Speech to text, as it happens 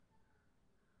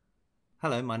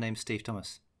Hello, my name's Steve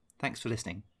Thomas. Thanks for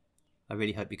listening. I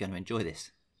really hope you're going to enjoy this.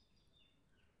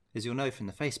 As you'll know from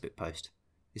the Facebook post,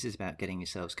 this is about getting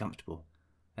yourselves comfortable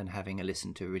and having a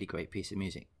listen to a really great piece of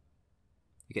music.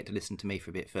 You get to listen to me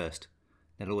for a bit first.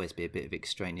 There'll always be a bit of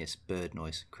extraneous bird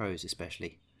noise, crows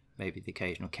especially, maybe the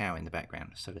occasional cow in the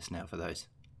background, so listen out for those.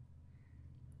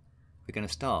 We're going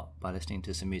to start by listening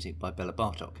to some music by Bela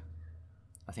Bartok.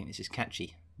 I think this is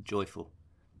catchy, joyful,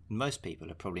 and most people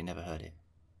have probably never heard it.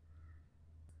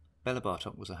 Bela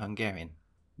Bartok was a Hungarian,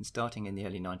 and starting in the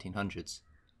early 1900s,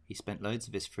 he spent loads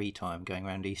of his free time going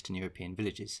around Eastern European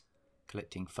villages,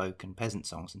 collecting folk and peasant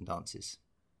songs and dances.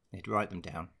 He'd write them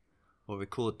down, or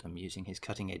record them using his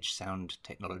cutting-edge sound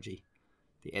technology,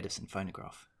 the Edison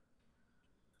phonograph.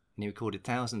 And he recorded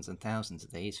thousands and thousands of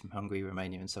these from Hungary,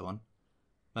 Romania and so on,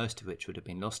 most of which would have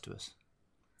been lost to us,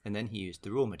 and then he used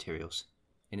the raw materials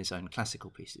in his own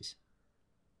classical pieces.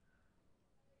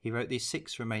 He wrote these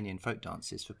 6 Romanian folk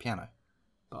dances for piano,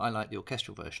 but I like the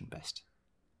orchestral version best.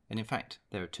 And in fact,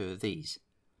 there are 2 of these.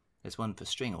 There's one for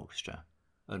string orchestra,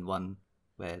 and one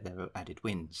where there are added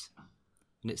winds.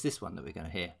 And it's this one that we're going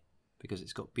to hear, because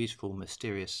it's got beautiful,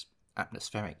 mysterious,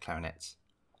 atmospheric clarinets,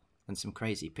 and some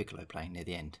crazy piccolo playing near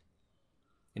the end.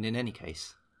 And in any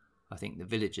case, I think the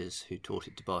villagers who taught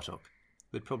it to Bartok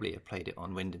would probably have played it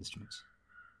on wind instruments.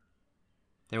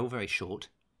 They're all very short,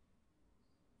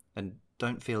 and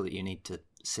don't feel that you need to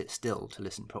sit still to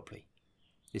listen properly.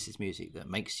 This is music that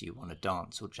makes you want to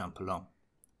dance or jump along,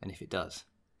 and if it does,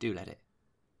 do let it.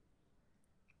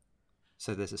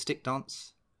 So there's a stick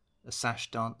dance, a sash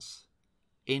dance,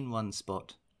 in one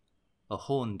spot, a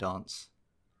horn dance,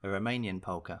 a Romanian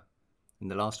polka, and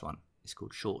the last one is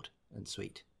called Short and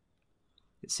Sweet.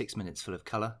 It's 6 minutes full of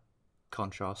colour,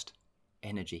 contrast,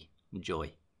 energy and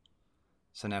joy.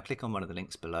 So now click on one of the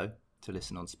links below to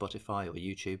listen on Spotify or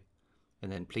YouTube,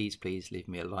 and then please leave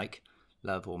me a like,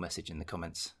 love or message in the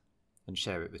comments and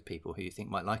share it with people who you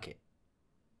think might like it.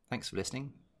 Thanks for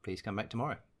listening. Please come back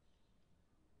tomorrow.